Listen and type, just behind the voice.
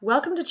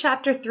Welcome to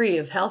Chapter 3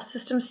 of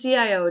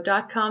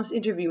HealthSystemCIO.com's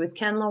interview with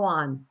Ken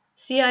Lawonn,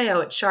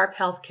 CIO at Sharp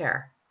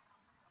HealthCare.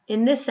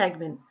 In this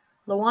segment,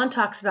 Lawonn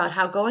talks about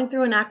how going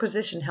through an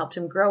acquisition helped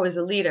him grow as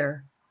a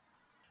leader,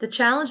 the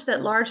challenge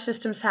that large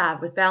systems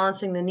have with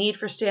balancing the need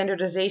for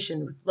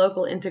standardization with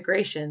local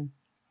integration,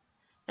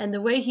 and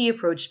the way he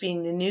approached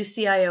being the new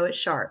CIO at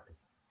Sharp.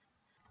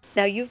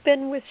 Now, you've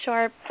been with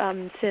Sharp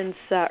since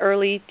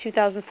early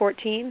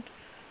 2014?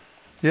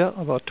 Yeah,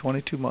 about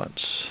 22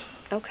 months.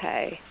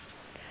 Okay.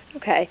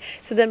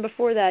 So then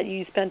before that,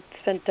 you spent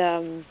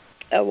a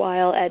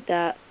while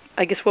at,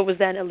 I guess, what was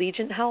then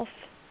Allegiant Health?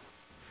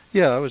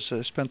 Yeah,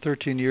 I spent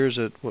 13 years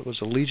at what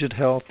was Allegiant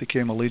Health,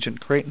 became Allegiant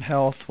Creighton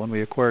Health when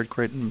we acquired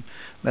Creighton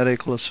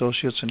Medical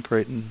Associates and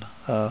Creighton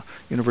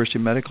University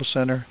Medical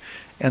Center.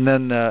 And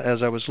then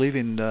as I was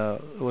leaving,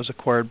 it was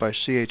acquired by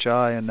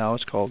CHI, and now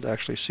it's called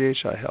actually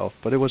CHI Health.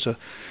 But it was a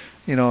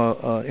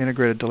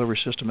integrated delivery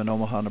system in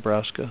Omaha,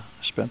 Nebraska.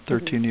 Spent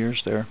 13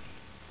 years there.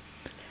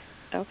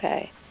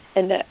 Okay.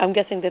 And I'm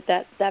guessing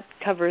that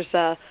covers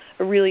a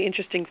really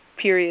interesting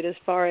period as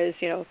far as,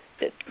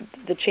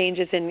 the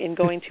changes in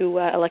going to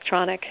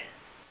electronic.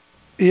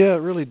 Yeah,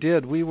 it really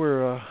did. We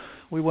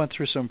went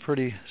through some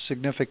pretty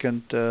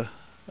significant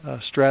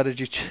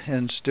strategy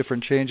and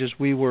different changes.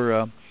 We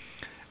were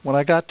when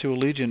I got to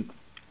Allegiant,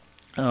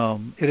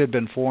 it had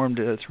been formed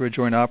through a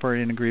joint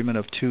operating agreement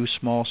of two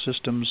small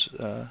systems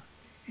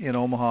in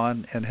Omaha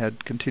and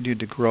had continued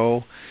to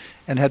grow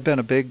and had been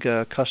a big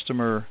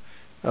customer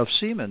of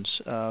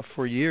Siemens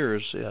for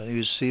years. He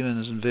used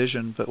Siemens and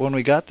Vision. But when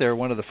we got there,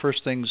 one of the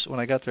first things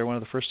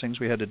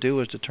we had to do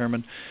was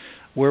determine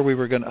how we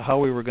were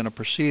going to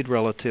proceed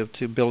relative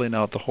to building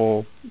out the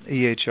whole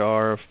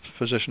EHR,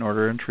 physician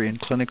order entry, and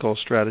clinical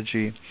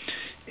strategy.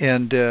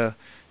 And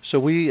so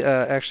we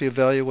actually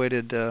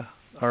evaluated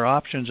our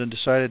options and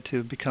decided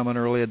to become an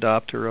early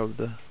adopter of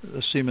the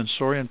Siemens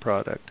Sorian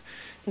product,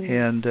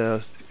 and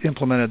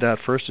implemented that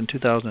first in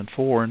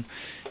 2004,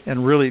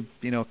 and really,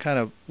 kind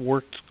of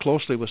worked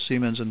closely with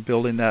Siemens in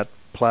building that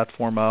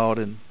platform out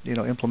and,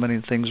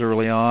 implementing things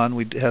early on.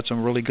 We had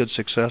some really good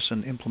success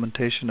in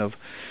implementation of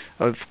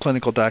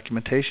clinical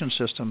documentation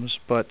systems,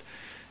 but,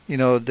 they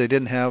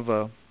didn't have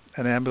an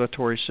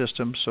ambulatory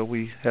system, so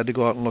we had to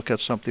go out and look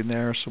at something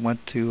there. So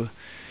went to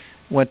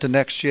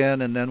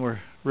NextGen, and then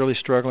we're really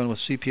struggling with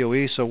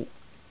CPOE. So,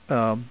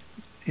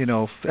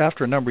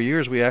 after a number of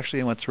years, we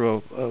actually went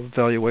through a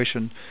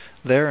evaluation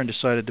there and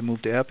decided to move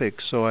to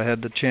Epic. So I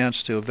had the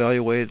chance to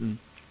evaluate and,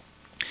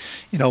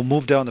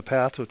 move down the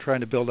path of trying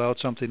to build out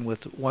something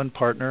with one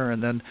partner,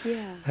 and then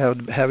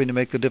having to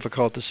make the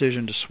difficult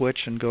decision to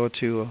switch and go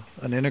to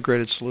an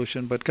integrated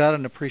solution, but got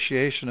an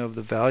appreciation of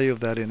the value of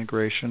that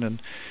integration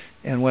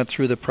and went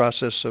through the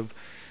process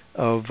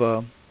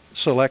of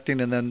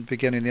selecting and then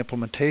beginning the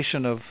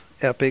implementation of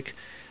Epic.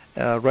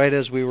 Right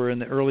as we were in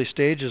the early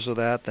stages of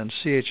that, then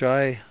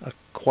CHI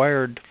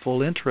acquired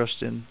full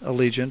interest in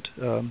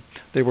Allegiant.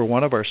 They were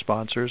one of our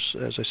sponsors.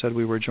 As I said,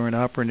 we were a joint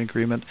operating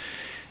agreement.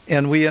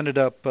 And we ended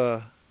up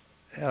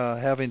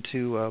having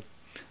to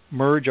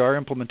merge our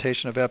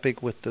implementation of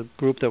Epic with the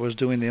group that was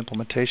doing the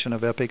implementation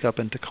of Epic up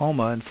in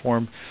Tacoma and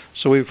form.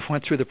 So we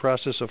went through the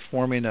process of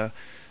forming an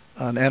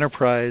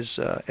enterprise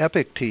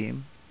Epic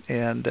team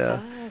and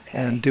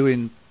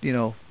doing,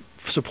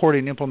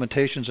 supporting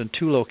implementations in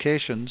two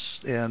locations,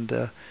 and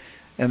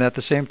at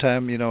the same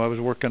time, I was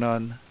working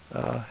on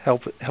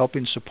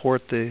helping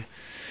support the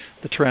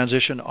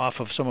transition off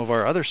of some of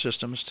our other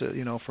systems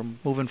to, from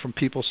moving from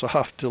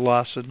PeopleSoft to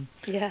Lawson.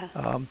 Yeah.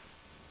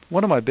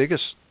 One of my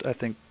biggest, I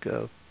think,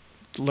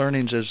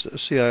 learnings as a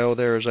CIO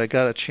there is I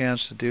got a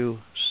chance to do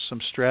some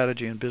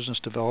strategy and business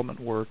development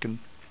work, and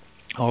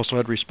also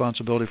had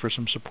responsibility for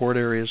some support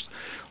areas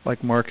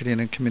like marketing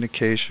and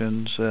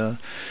communications,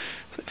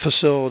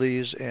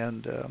 facilities,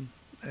 and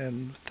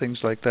things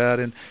like that.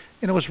 And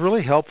it was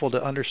really helpful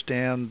to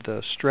understand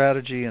the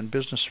strategy and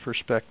business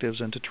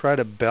perspectives and to try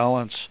to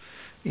balance,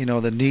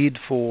 the need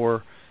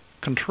for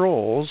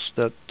controls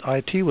that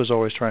IT was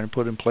always trying to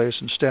put in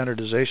place and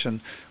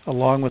standardization,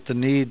 along with the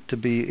need to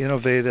be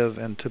innovative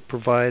and to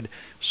provide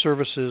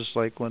services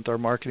like with our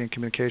marketing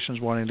communications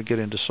wanting to get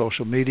into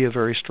social media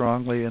very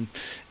strongly, and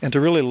to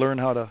really learn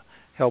how to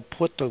help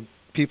put the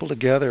people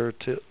together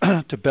to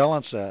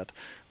balance that,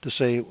 to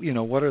say,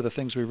 what are the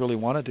things we really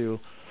want to do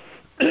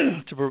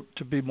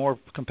to be more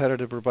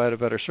competitive, provide a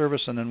better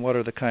service, and then what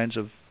are the kinds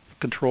of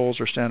controls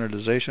or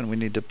standardization we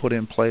need to put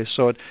in place.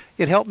 So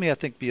it helped me, I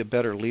think, be a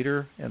better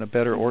leader and a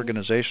better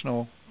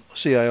organizational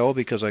CIO,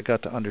 because I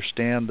got to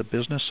understand the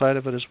business side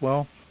of it as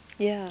well.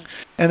 Yeah.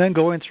 And then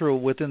going through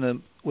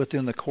within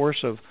the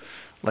course of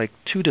like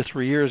 2 to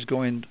 3 years,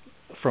 going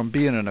from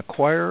being an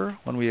acquirer,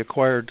 when we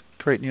acquired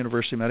Creighton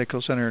University Medical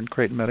Center and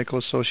Creighton Medical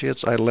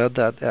Associates, I led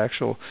that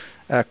actual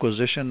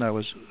acquisition.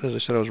 As I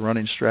said, I was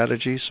running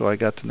strategy, so I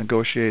got to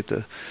negotiate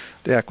the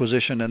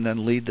acquisition and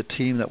then lead the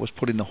team that was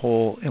putting the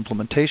whole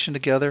implementation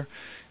together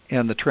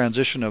and the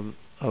transition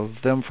of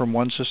them from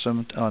one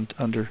system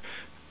under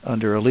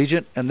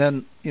Allegiant, and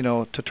then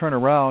to turn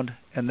around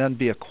and then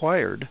be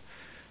acquired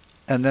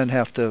and then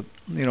have to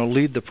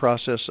lead the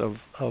process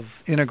of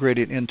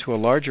integrating into a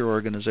larger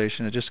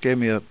organization. It just gave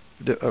me a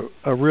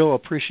real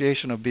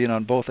appreciation of being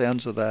on both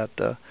ends of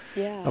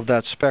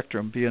that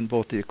spectrum, being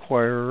both the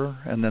acquirer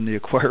and then the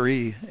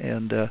acquiree,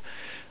 and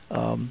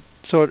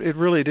so it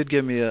really did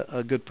give me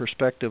a good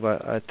perspective.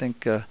 I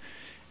think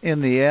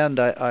in the end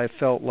I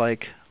felt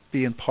like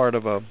being part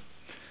of an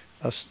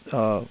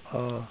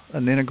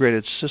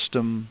integrated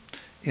system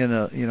in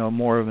a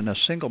more of in a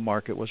single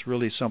market was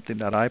really something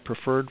that I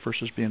preferred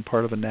versus being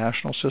part of a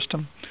national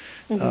system.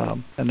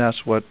 And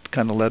that's what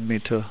kind of led me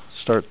to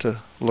start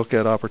to look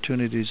at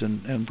opportunities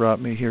and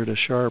brought me here to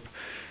Sharp.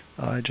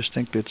 I just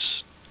think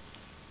it's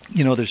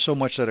there's so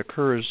much that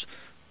occurs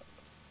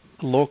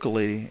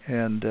locally,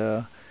 and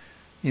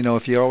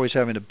if you're always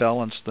having to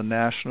balance the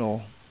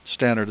national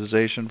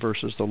standardization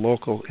versus the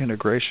local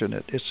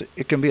integration,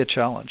 it can be a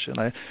challenge.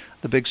 And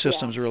the big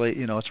systems really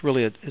it's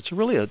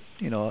really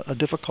a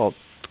difficult,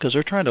 because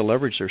they're trying to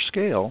leverage their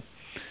scale,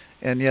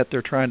 and yet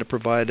they're trying to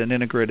provide an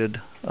integrated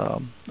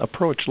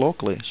approach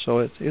locally.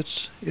 So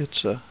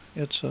it's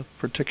a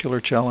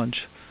particular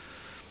challenge.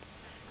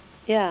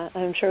 Yeah,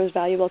 I'm sure it was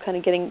valuable, kind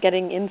of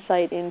getting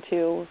insight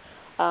into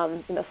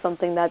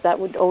something that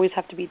would always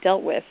have to be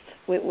dealt with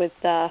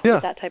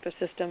that type of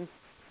system.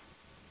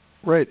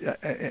 Right.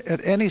 At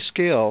any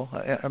scale,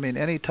 I mean,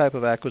 any type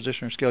of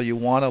acquisition or scale, you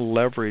want to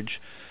leverage,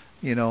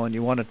 and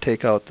you want to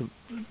take out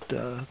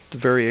the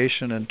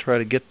variation and try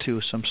to get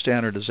to some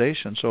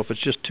standardization. So if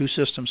it's just two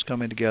systems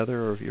coming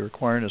together, or if you're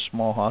acquiring a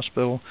small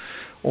hospital,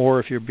 or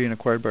if you're being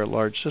acquired by a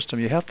large system,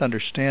 you have to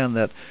understand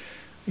that,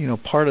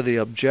 part of the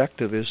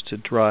objective is to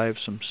drive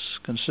some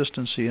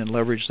consistency and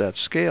leverage that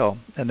scale.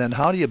 And then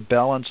how do you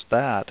balance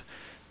that,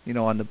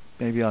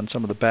 maybe on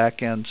some of the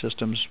back end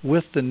systems,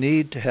 with the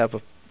need to have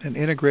an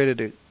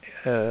integrated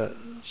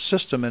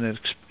system and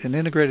an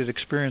integrated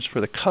experience for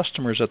the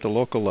customers at the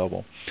local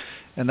level.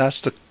 And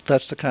that's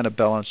the kind of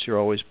balance you're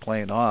always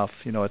playing off.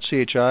 At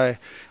CHI,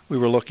 we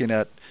were looking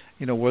at,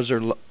 was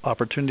there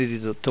opportunity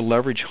to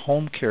leverage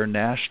home care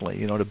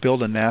nationally, to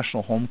build a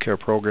national home care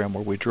program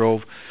where we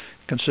drove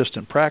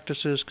consistent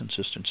practices,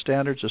 consistent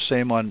standards, the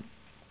same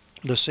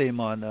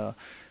on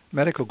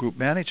medical group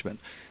management.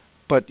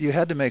 But you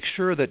had to make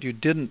sure that you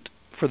didn't,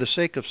 for the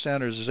sake of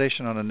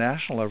standardization on a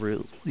national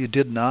level, you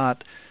did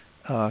not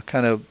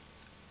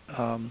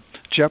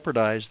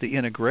jeopardize the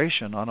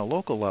integration on a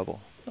local level.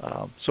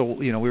 So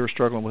we were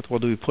struggling with,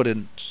 do we put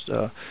in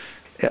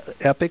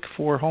Epic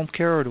for home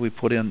care, or do we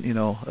put in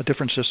a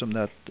different system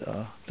that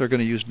they're going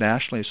to use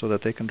nationally so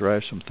that they can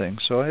drive some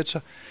things? So it's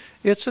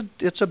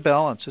a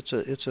balance.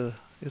 It's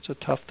a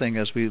tough thing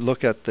as we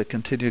look at the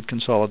continued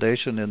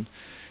consolidation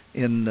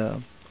in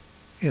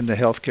the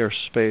healthcare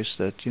space,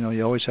 that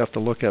you always have to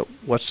look at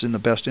what's in the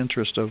best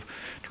interest of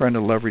trying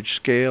to leverage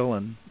scale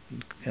and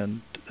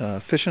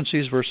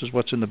efficiencies versus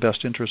what's in the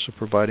best interest of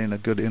providing a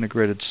good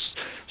integrated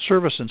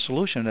service and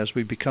solution. As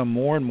we become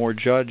more and more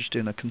judged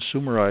in a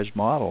consumerized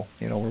model,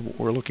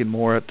 we're looking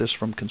more at this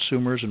from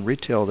consumers and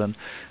retail than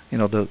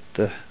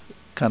the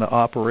kind of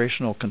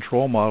operational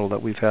control model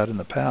that we've had in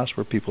the past,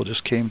 where people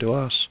just came to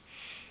us.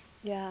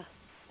 Yeah.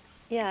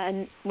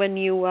 And when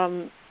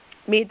you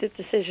made the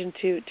decision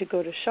to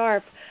go to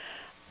Sharp,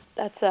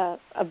 that's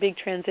a big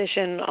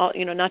transition,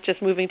 not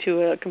just moving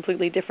to a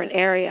completely different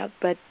area,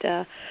 but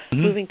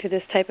moving to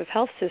this type of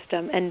health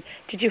system. And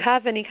did you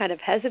have any kind of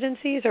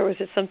hesitancies, or was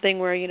it something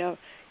where,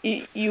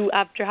 you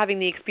after having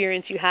the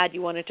experience you had,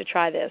 you wanted to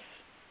try this?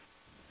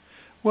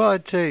 Well,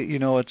 I'd say,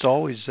 it's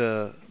always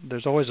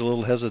there's always a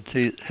little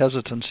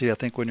hesitancy, I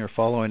think, when you're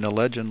following a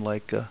legend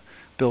like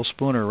Bill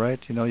Spooner, right?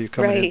 You're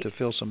coming in to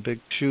fill some big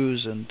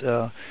shoes, and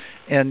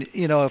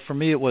for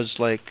me it was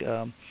like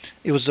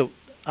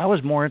I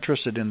was more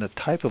interested in the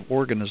type of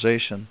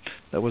organization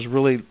that was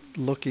really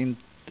looking,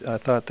 I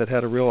thought, that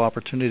had a real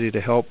opportunity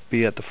to help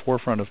be at the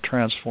forefront of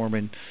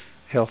transforming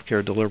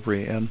healthcare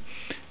delivery, and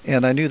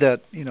I knew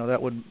that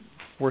that would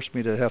force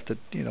me to have to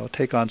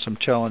take on some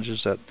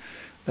challenges that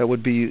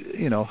would be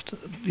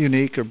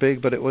unique or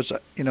big, but it was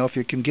if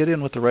you can get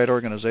in with the right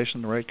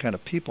organization, the right kind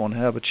of people, and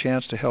have a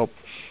chance to help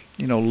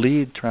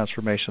lead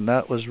transformation,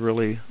 that was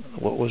really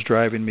what was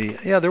driving me.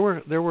 Yeah, there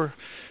were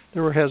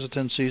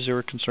hesitancies, there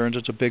were concerns.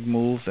 It's a big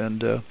move,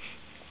 and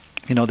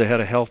they had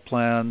a health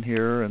plan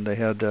here, and they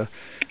had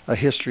a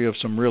history of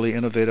some really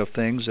innovative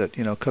things that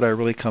could I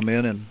really come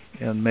in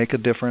and make a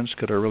difference?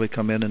 Could I really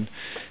come in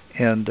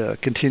and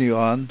continue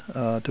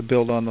on to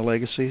build on the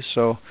legacy?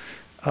 So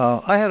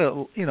I had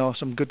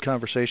some good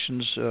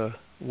conversations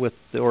with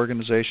the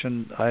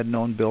organization. I had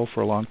known Bill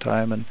for a long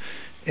time,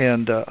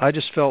 and I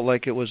just felt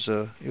like it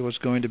was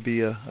going to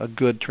be a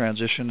good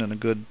transition and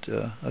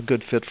a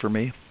good fit for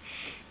me.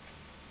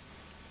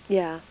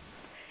 Yeah,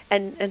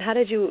 and how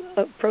did you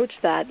approach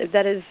that?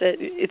 That is,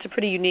 it's a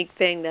pretty unique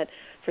thing that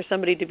for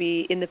somebody to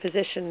be in the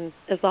position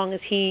as long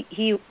as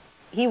he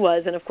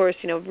was, and of course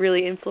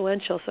really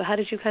influential. So how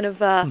did you kind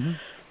of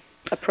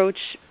approach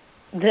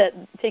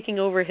taking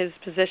over his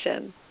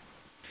position?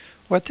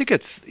 Well, I think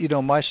it's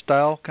my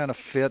style kind of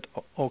fit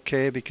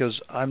okay, because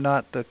I'm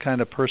not the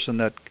kind of person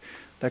that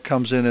that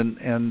comes in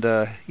and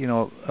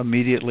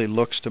immediately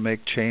looks to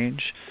make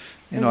change.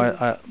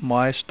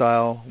 My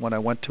style when I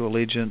went to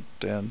Allegiant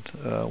and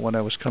when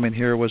I was coming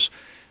here was,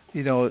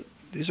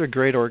 these are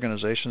great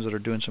organizations that are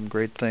doing some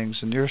great things,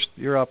 and your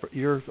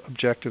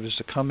objective is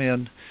to come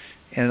in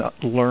and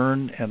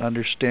learn and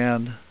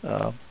understand.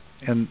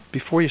 And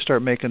before you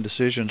start making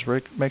decisions,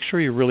 make sure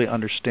you really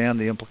understand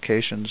the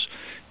implications.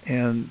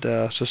 And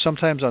so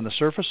sometimes on the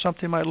surface,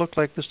 something might look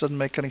like this doesn't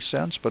make any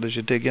sense, but as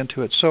you dig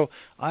into it, so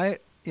I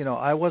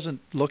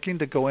wasn't looking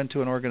to go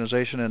into an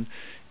organization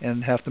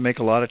and have to make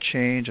a lot of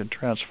change and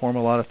transform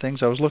a lot of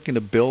things. I was looking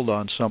to build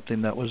on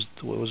something that was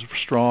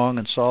strong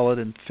and solid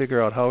and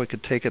figure out how we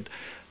could take it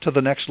to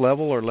the next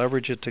level or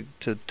leverage it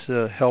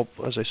to help,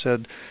 as I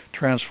said,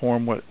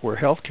 transform where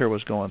healthcare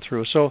was going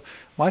through. So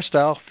my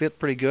style fit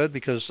pretty good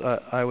because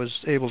I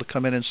was able to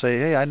come in and say,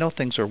 hey, I know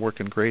things are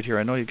working great here.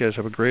 I know you guys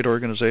have a great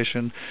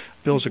organization.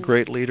 Bill's a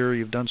great leader.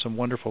 You've done some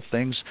wonderful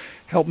things.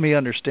 Help me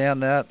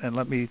understand that and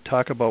let me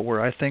talk about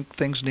where I think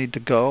things need to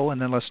go,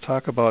 and then let's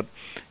talk about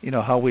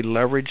how we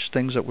leverage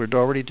things that we're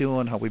already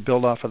doing, how we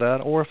build off of that,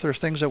 or if there's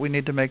things that we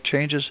need to make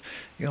changes,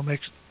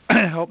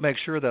 help make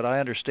sure that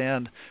I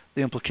understand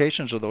the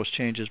implications of those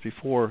changes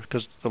before,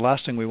 because the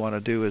last thing we want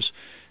to do is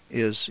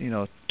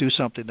do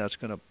something that's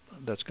going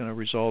to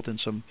result in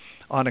some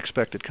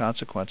unexpected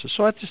consequences.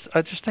 So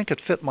I just think it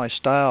fit my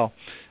style.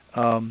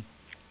 One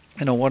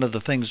of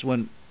the things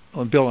when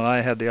Bill and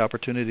I had the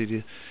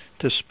opportunity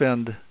to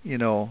spend,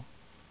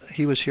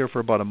 he was here for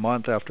about a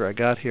month after I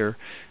got here,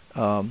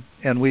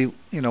 and we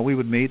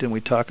would meet and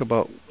we'd talk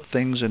about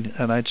things,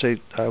 and I'd say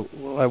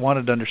I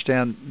wanted to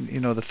understand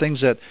the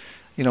things that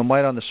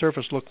might on the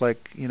surface look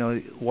like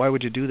why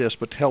would you do this,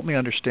 but help me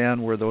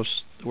understand where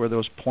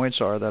those points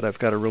are that I've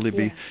got to really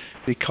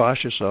be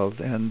cautious of,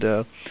 and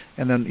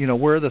then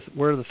where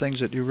are the things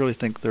that you really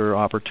think there are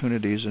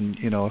opportunities, and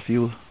if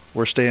you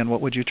were staying,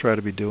 what would you try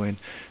to be doing?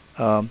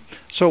 So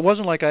it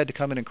wasn't like I had to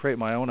come in and create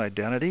my own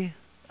identity.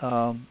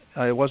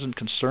 I wasn't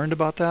concerned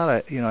about that.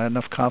 I had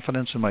enough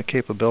confidence in my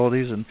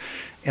capabilities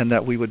and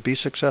that we would be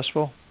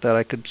successful, that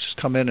I could just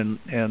come in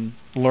and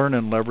learn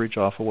and leverage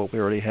off of what we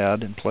already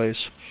had in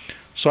place.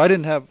 So I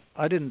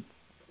didn't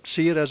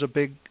see it as a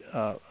big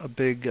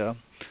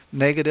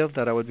negative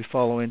that I would be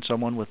following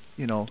someone with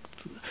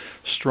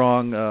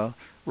strong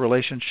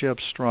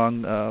relationships,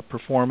 strong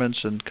performance,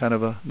 and kind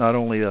of not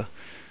only a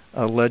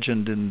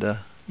legend in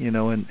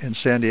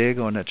San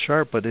Diego and at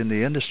Sharp, but in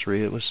the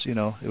industry. It was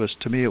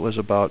to me it was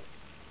about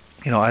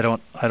I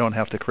don't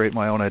have to create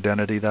my own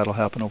identity. That'll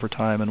happen over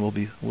time, and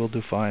we'll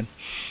do fine.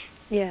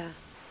 Yeah.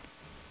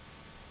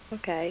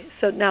 Okay.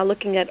 So now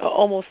looking at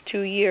almost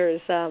 2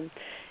 years,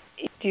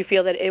 do you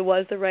feel that it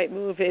was the right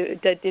move?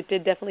 It did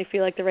definitely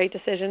feel like the right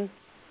decision?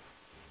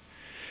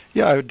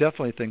 Yeah, I would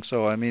definitely think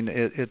so. I mean,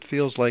 it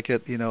feels like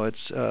it.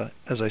 It's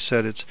as I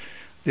said, it's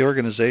the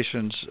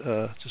organization's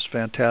just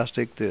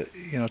fantastic.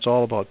 It's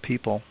all about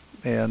people,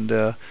 and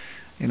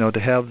to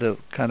have the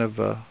kind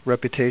of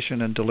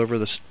reputation and deliver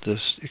this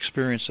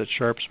experience that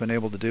Sharp's been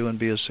able to do and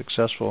be as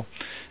successful.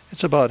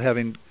 It's about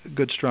having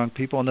good, strong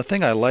people. And the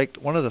thing I liked,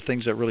 one of the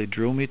things that really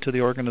drew me to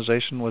the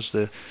organization was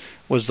the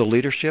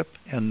leadership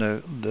and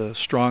the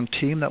strong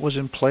team that was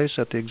in place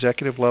at the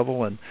executive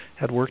level and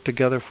had worked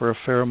together for a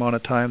fair amount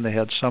of time. They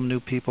had some new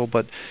people,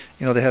 but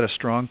they had a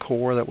strong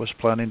core that was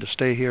planning to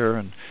stay here.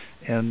 And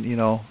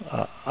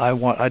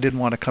I didn't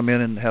want to come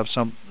in and have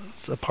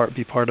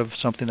be part of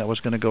something that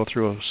was going to go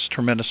through a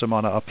tremendous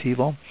amount of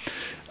upheaval.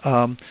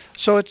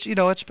 So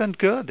it's been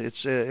good.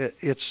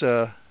 It's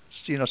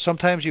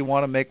sometimes you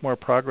want to make more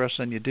progress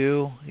than you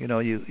do.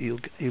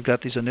 You've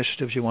got these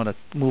initiatives you want to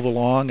move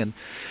along,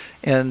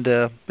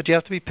 but you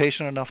have to be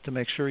patient enough to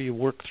make sure you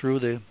work through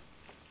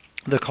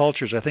the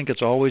cultures. I think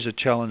it's always a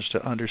challenge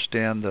to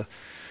understand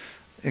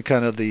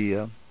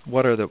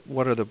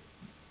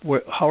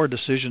how are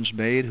decisions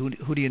made? Who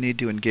do you need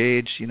to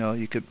engage?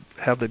 You could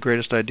have the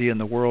greatest idea in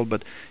the world,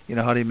 but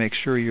how do you make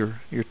sure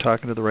you're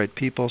talking to the right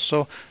people?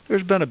 So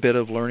there's been a bit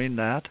of learning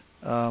that.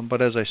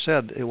 But as I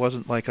said, it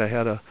wasn't like I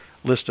had a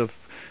list of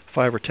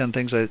 5 or 10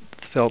 things I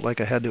felt like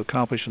I had to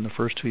accomplish in the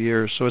first 2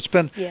 years. So it's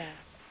been,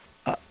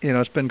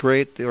 it's been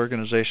great. The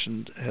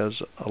organization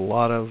has a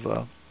lot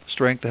of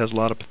strength. It has a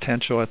lot of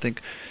potential. I think,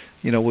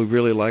 we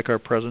really like our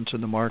presence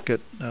in the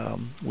market.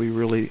 We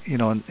really,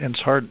 and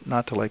it's hard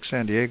not to like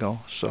San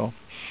Diego. So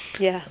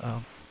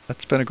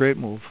that's been a great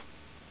move.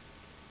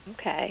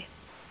 Okay.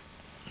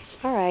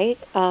 All right.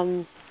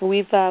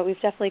 We've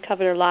definitely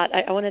covered a lot.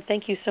 I want to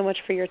thank you so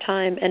much for your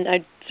time, and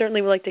I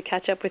certainly would like to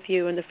catch up with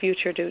you in the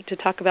future to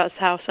talk about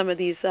how some of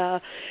these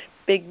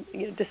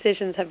big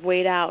decisions have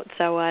weighed out.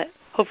 So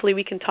hopefully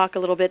we can talk a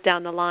little bit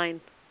down the line.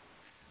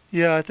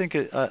 Yeah, I think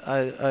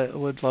I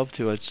would love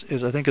to. I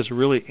think it's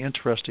really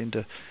interesting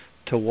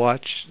to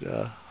watch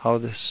how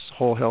this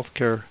whole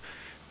healthcare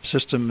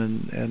system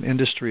and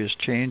industry is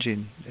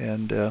changing.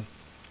 And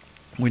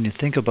when you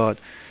think about,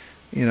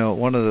 I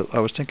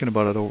was thinking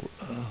about it over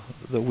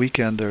the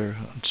weekend or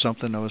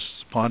something. I was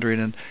pondering,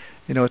 and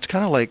it's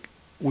kind of like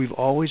we've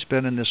always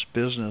been in this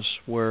business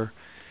where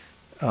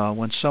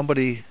when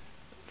somebody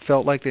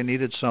felt like they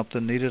needed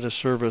something, needed a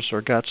service,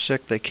 or got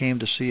sick, they came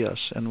to see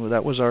us, and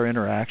that was our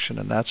interaction,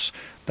 and that's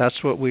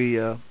what we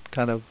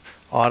kind of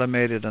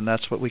automated, and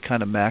that's what we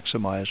kind of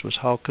maximized, was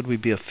how could we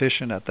be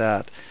efficient at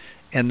that.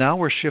 And now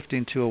we're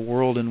shifting to a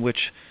world in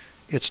which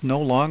it's no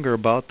longer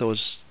about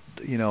those,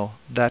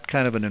 that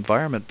kind of an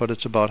environment, but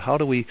it's about how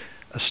do we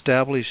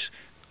establish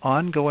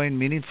ongoing,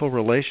 meaningful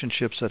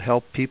relationships that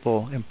help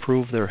people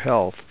improve their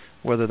health,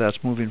 whether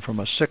that's moving from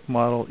a sick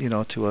model,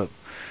 to a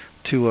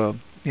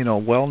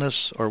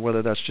wellness, or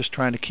whether that's just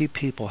trying to keep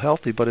people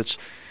healthy. But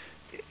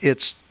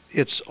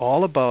it's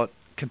all about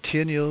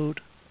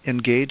continued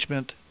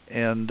engagement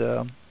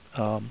and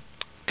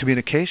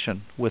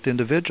communication with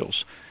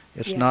individuals.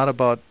 It's not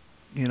about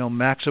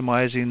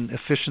maximizing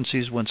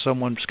efficiencies when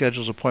someone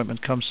schedules an appointment,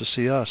 comes to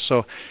see us.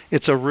 So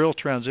it's a real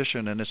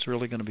transition, and it's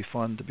really going to be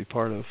fun to be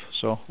part of.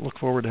 So look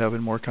forward to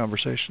having more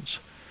conversations.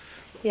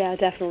 Yeah,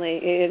 definitely.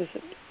 It is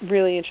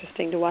really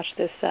interesting to watch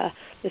this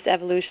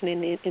evolution in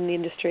the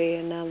industry,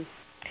 and I'll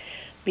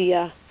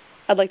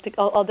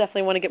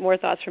definitely want to get more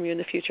thoughts from you in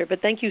the future.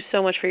 But thank you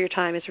so much for your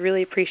time. It's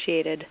really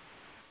appreciated.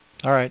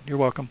 All right, you're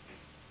welcome.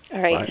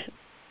 All right.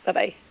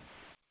 Bye-bye.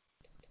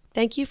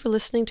 Thank you for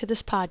listening to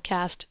this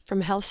podcast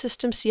from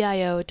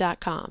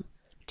HealthSystemCIO.com.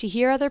 To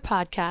hear other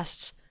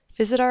podcasts,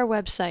 visit our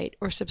website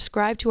or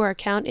subscribe to our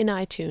account in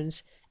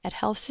iTunes at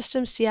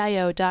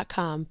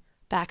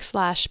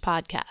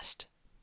HealthSystemCIO.com/podcast.